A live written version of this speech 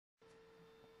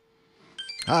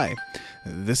Hi,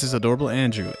 this is Adorable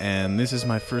Andrew, and this is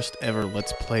my first ever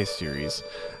Let's Play series.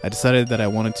 I decided that I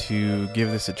wanted to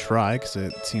give this a try because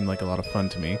it seemed like a lot of fun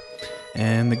to me.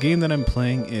 And the game that I'm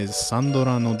playing is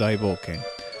Sandora no Daibouken,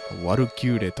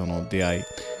 Warukyure to no Deai,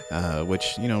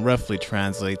 which, roughly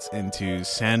translates into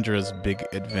Sandra's Big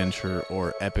Adventure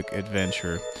or Epic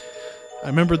Adventure. I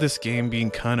remember this game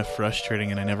being kind of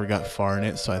frustrating and I never got far in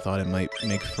it, so I thought it might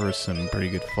make for some pretty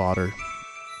good fodder.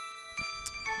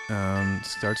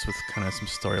 Starts with kind of some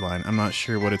storyline. I'm not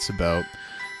sure what it's about.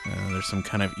 There's some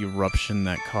kind of eruption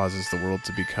that causes the world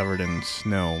to be covered in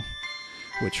snow,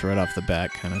 which right off the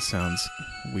bat kind of sounds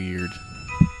weird.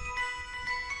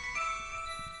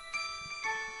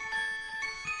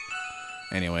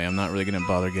 Anyway, I'm not really going to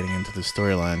bother getting into the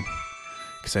storyline,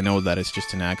 because I know that it's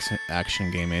just an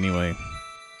action game anyway.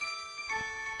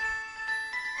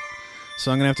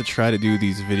 So I'm going to have to try to do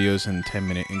these videos in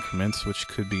 10-minute increments, which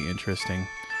could be interesting.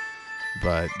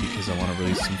 But because I want to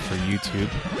release them for YouTube,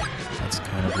 that's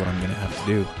kind of what I'm going to have to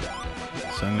do.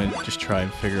 So I'm going to just try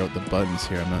and figure out the buttons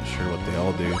here. I'm not sure what they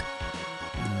all do.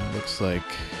 Looks like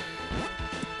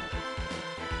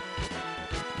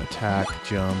attack,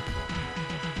 jump,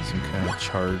 some kind of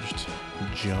charged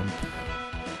jump,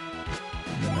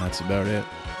 and then that's about it.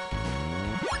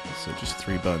 So just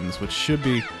 3 buttons, which should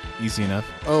be easy enough.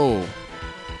 Oh!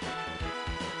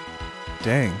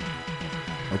 Dang.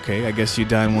 Okay, I guess you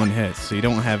die in one hit, so you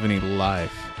don't have any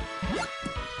life.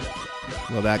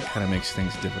 Well, that kind of makes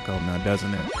things difficult now,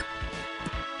 doesn't it?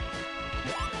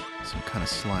 Some kind of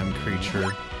slime creature.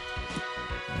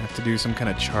 I have to do some kind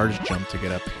of charge jump to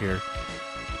get up here.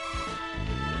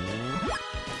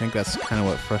 I think that's kind of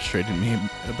what frustrated me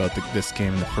about this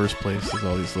game in the first place, is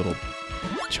all these little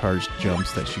charged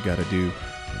jumps that you gotta do.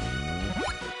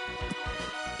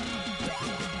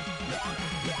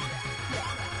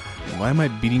 Why am I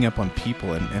beating up on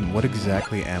people, and what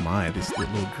exactly am I, this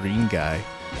little green guy?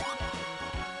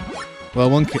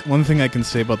 Well, one thing I can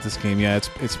say about this game, yeah,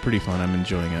 it's pretty fun. I'm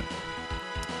enjoying it.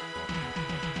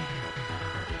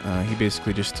 He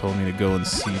basically just told me to go and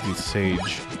see the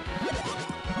sage.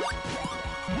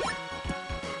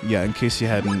 Yeah, in case you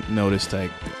hadn't noticed,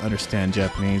 I understand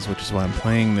Japanese, which is why I'm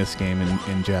playing this game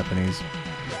in Japanese.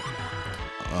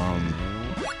 How am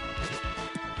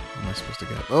I supposed to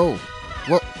get? Oh!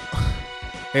 What?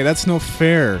 Hey, that's no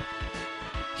fair.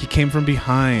 He came from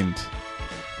behind.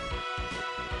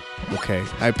 Okay,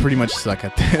 I pretty much suck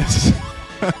at this.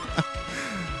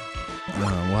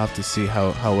 We'll have to see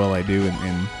how well I do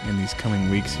in these coming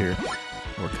weeks here,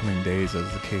 or coming days,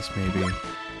 as the case may be.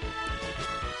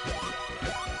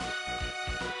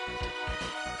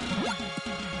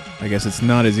 I guess it's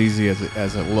not as easy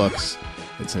as it looks.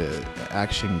 It's an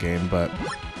action game, but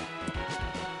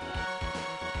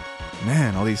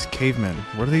man, all these cavemen.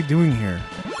 What are they doing here?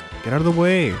 Get out of the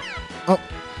way. Oh!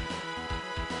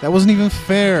 That wasn't even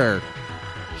fair!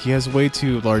 He has way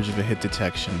too large of a hit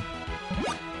detection.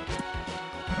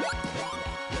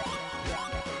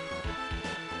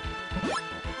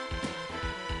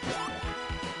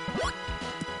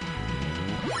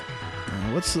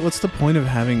 What's the point of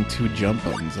having 2 jump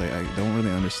buttons? I don't really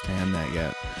understand that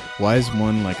yet. Why is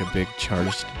one like a big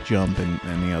charged jump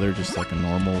and the other just like a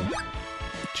normal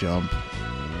jump?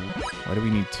 Why do we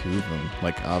need 2 of them?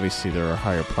 Like, obviously there are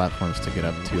higher platforms to get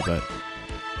up to, but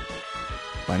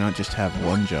why not just have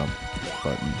 1 jump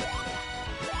button?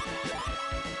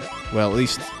 Well, at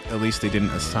least they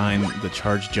didn't assign the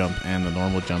charge jump and the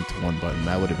normal jump to 1 button.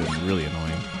 That would have been really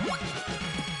annoying.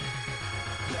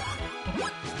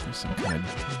 There's some kind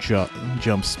of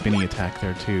jump spinny attack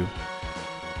there too.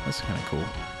 That's kind of cool.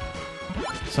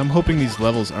 So I'm hoping these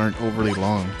levels aren't overly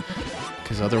long,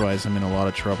 because otherwise I'm in a lot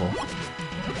of trouble.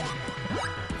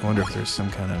 I wonder if there's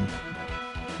some kind of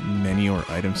menu or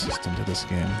item system to this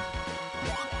game.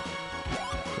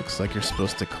 Looks like you're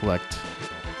supposed to collect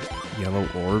yellow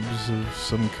orbs of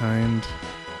some kind.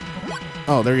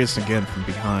 Oh, there he is again from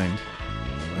behind.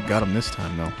 I got him this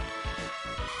time, though.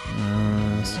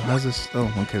 So how's this?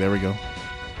 Oh, okay, there we go.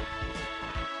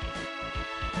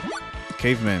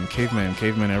 Cavemen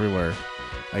everywhere.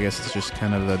 I guess it's just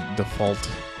kind of the default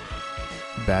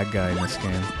bad guy in this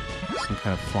game. Some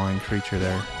kind of flying creature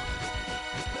there.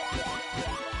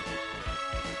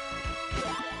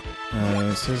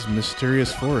 It says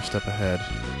Mysterious Forest up ahead.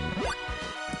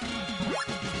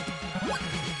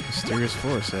 Mysterious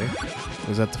Forest, eh?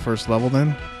 Was that the first level then?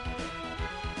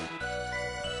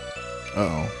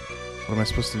 Uh-oh. What am I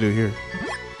supposed to do here?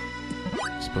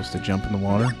 Supposed to jump in the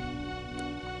water?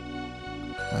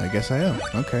 I guess I am.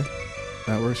 Okay.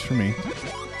 That works for me.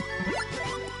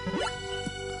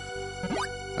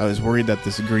 I was worried that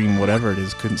this green whatever it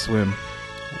is couldn't swim.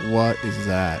 What is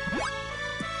that?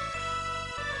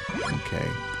 Okay.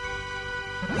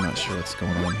 I'm not sure what's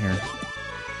going on here.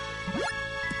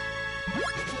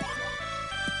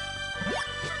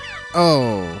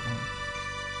 Oh!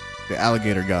 The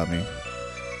alligator got me.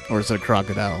 Or is it a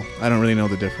crocodile? I don't really know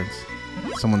the difference.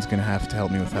 Someone's gonna have to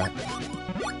help me with that.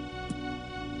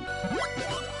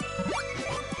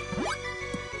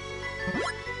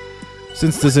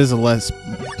 Since this is a Let's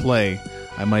Play,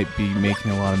 I might be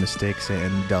making a lot of mistakes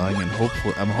and dying, and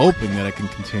hopefully, I'm hoping that I can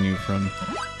continue from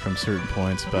certain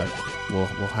points, but we'll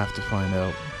have to find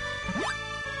out.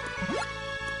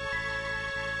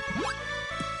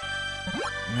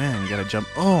 Man, you gotta jump.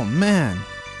 Oh man,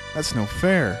 that's no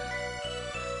fair.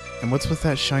 And what's with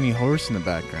that shiny horse in the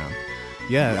background?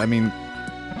 Yeah, I mean,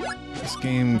 this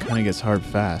game kind of gets hard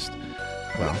fast.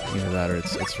 Well, either that or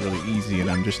it's really easy, and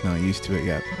I'm just not used to it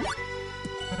yet.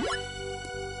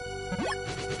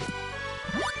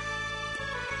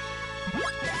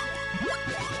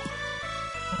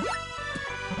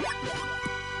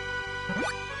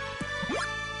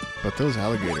 But those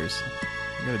alligators,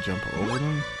 you gotta jump over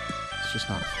them? It's just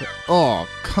not fair. Oh,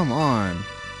 come on!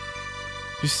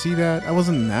 Did you see that? I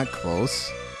wasn't that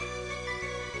close.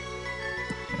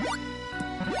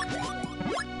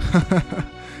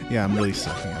 Yeah, I'm really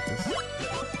sucking at this.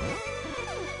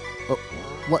 Oh,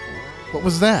 what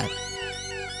was that?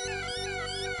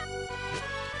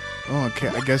 Oh, okay,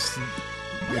 I guess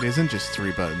it isn't just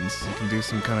 3 buttons. You can do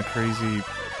some kind of crazy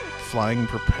flying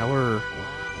propeller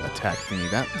attack thingy.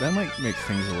 That might make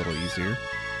things a little easier.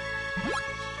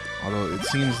 Although it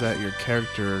seems that your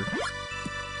character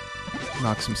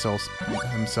knocks himself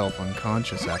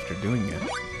unconscious after doing it.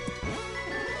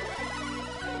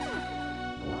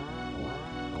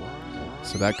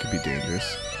 So that could be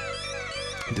dangerous,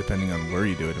 depending on where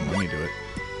you do it and when you do it.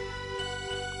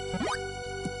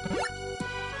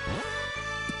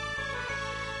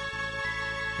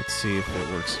 Let's see if it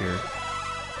works here.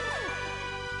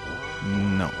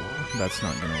 No, that's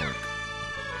not gonna work.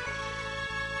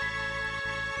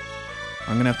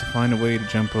 I'm gonna have to find a way to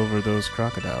jump over those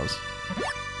crocodiles.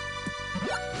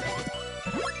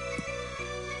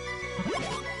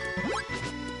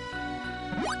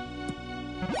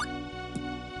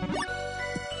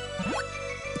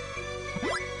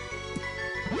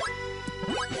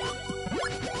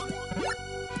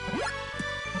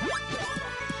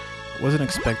 Wasn't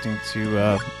expecting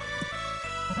to,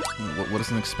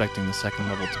 wasn't expecting the second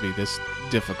level to be this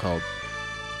difficult.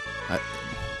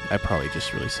 I probably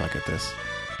just really suck at this.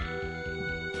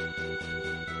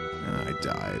 I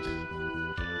died.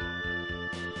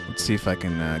 Let's see if I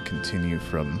can continue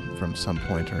from some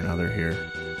point or another here.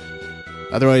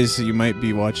 Otherwise, you might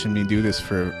be watching me do this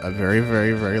for a very,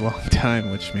 very, very long time,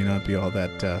 which may not be all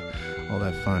that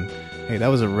fun. Hey, that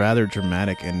was a rather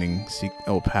dramatic ending.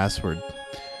 Oh, password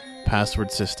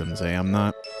systems. Eh? I'm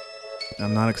not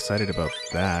excited about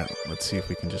that. Let's see if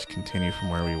we can just continue from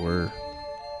where we were.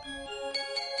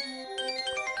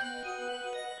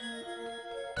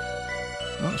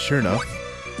 Oh, sure enough.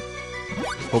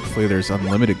 Hopefully there's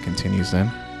unlimited continues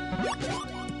then.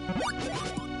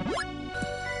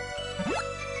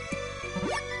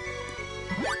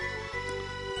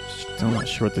 Still not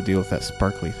sure what the deal with that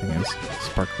sparkly thing is.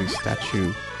 Sparkly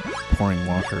statue pouring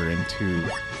water into...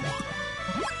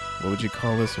 What would you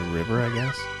call this? A river, I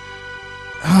guess?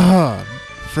 Ah!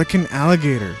 Frickin'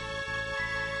 alligator!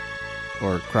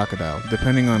 Or crocodile.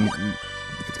 Depending on...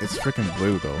 It's frickin'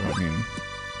 blue, though. I mean...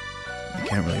 You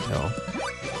can't really tell.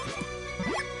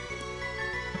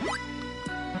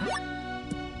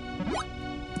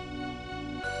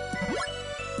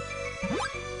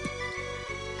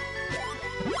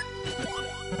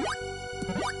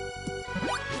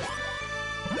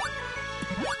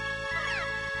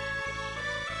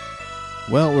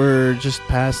 Well, we're just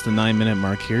past the 9-minute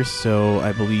mark here, so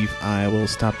I believe I will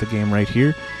stop the game right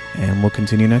here, and we'll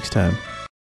continue next time.